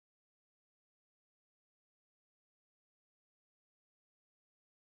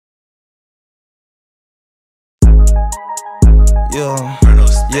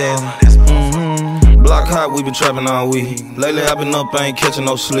Block hot, we been trapping all week. Lately I been up, I ain't catching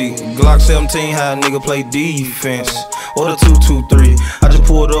no sleep. Glock 17, how a nigga play defense. Or the 223. I just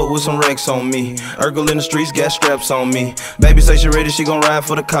pulled up with some racks on me. Urkel in the streets, got straps on me. Baby say she ready, she gon' ride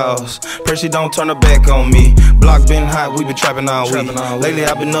for the cause. Pray she don't turn her back on me. Block been hot, we been trapping all week. Lately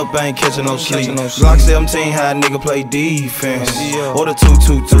I been up, I ain't catching no sleep. Glock 17, how a nigga play defense. Or the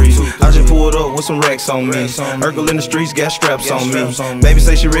 223. I just pulled up with some racks on me. Urkel in the streets, got straps on me. Baby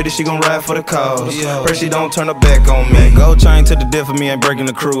say she ready, she gon' ride for the cause. Pray she don't turn her back on me. Gold chain to the death of me, ain't breaking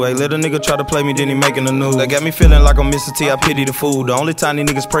the crew. Hey, let a nigga try to play me, then he making the news. That got me feeling like I'm Mr. T, I pity the fool. The only time these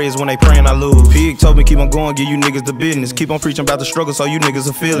niggas pray is when they praying I lose. Pig told me keep on going, give you niggas the business. Keep on preaching about the struggle so you niggas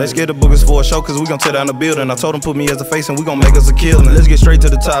will feel it. Let's get the boogers for a show, cause we gon' tear down the building. I told them put me as a face and we gon' make us a killing. Let's get straight to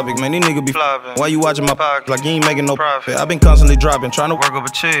the topic, man, these niggas be flopping. Why you watching my pocket like you ain't making no profit? I been constantly dropping, trying to work up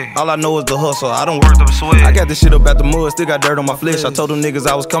a check. All I know is the hustle, I don't work up a sweat. I got this shit up at the mud, still got dirt on my flesh. I told them niggas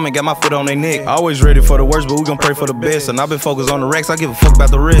I was coming, got my foot on their neck. Always ready for the worst, but we gon' pray for the best. And I been focused on the racks, I give a fuck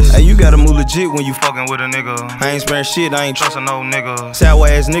about the rest. Hey, you gotta move legit when you fucking with a nigga. I ain't sparing shit, I ain't trusting no nigga. Sour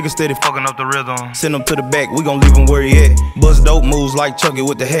ass nigga steady fucking up the rhythm. Send him to the back, we gon' leave him where he at. Bust dope moves like Chucky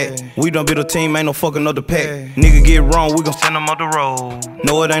with the hat. We done build a team, ain't no fucking up the pack. Nigga get wrong, we gon' send him up the road.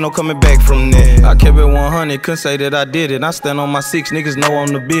 No, it ain't no coming back from that. I kept it 100, couldn't say that I did it. I stand on my 6, niggas know I'm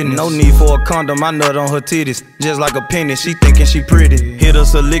the business. No need for a condom, I nut on her titties. Just like a penny, she thinking she pretty. Hit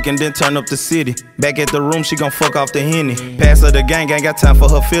us a lick and then turn up the city. Back at the room, she gon' fuck off the Henny. Pass her the gang, ain't got time for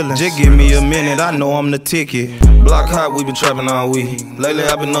her feelings. Just give me a minute, I know I'm the ticket. Block hot, we been trapping all week. Lately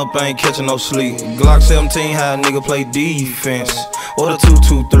I been up, I ain't catching no sleep. Glock 17, how a nigga play defense. Or the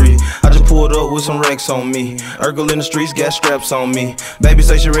 223. I just pulled up with some racks on me. Urkel in the streets, got straps on me. Baby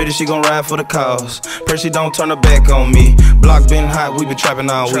say she ready, she gon' ride for the cause. Pray she don't turn her back on me. Block been hot, we been trapping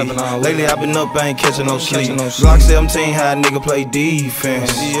all week. Lately I been up, I ain't catching no sleep. Glock 17, how a nigga play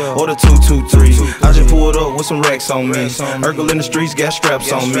defense. Or the 223. I just pulled up with some racks on me. Urkel in the streets, got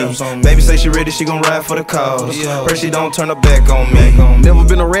straps on me. Baby say she ready, she gon' ride for the cause. Pray she don't turn her back on me. Never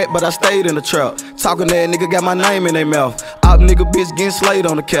been a rat, but I stayed in the trap. Talking that nigga got my name in their mouth. Op nigga bitch getting slayed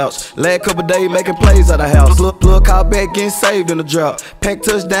on the couch. Last couple days making plays out the house. Plug call back getting saved in the drop. Pack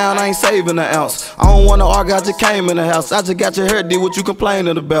touchdown, I ain't saving an ounce. I don't wanna argue, I just came in the house. I just got your hair, did what you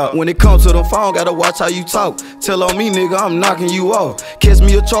complaining about. When it comes to the phone, gotta watch how you talk. Tell on me nigga, I'm knocking you off. Catch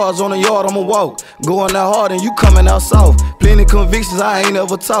me a charge on the yard, I'ma walk. Going out hard and you coming out soft. Plenty convictions, I ain't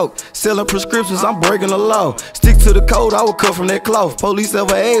ever talk. Selling prescriptions, I'm breaking the law. Stick to the code, I would cut from that cloth. Police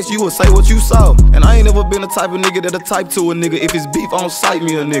ever ask, you would say what you saw. And I ain't never been the type of nigga that'll type to a nigga. If it's beef, on sight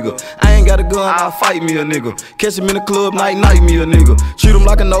me a nigga. I ain't got a gun, I'll fight me a nigga. Catch him in the club, night me a nigga. Treat him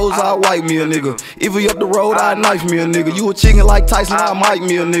like a nose, I'll wipe me a nigga. If we up the road, I'll knife me a nigga. You a chicken like Tyson, I'll mic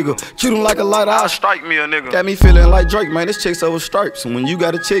me a nigga. Treat him like a lighter, I'll strike me a nigga. Got me feeling like Drake, man, this check's over stripes. And when you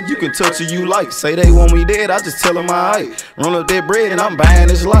got a check, you can touch who you like. Say they want me dead, I just tell them my height. Run up that bread and I'm buying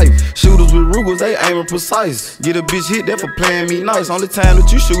this life. Shooters with Rugers, they aiming precise. Get a bitch hit, that for playing me nice. Only time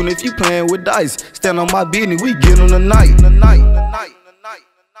that you shooting if you playing with dice. Stand on my business, we get on the night.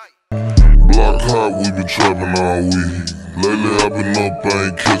 Block hot, we been trapping all week. Lately I been up, I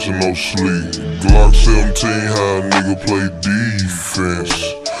ain't catching no sleep. Glock 17, how a nigga play defense.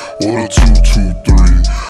 Or the 223.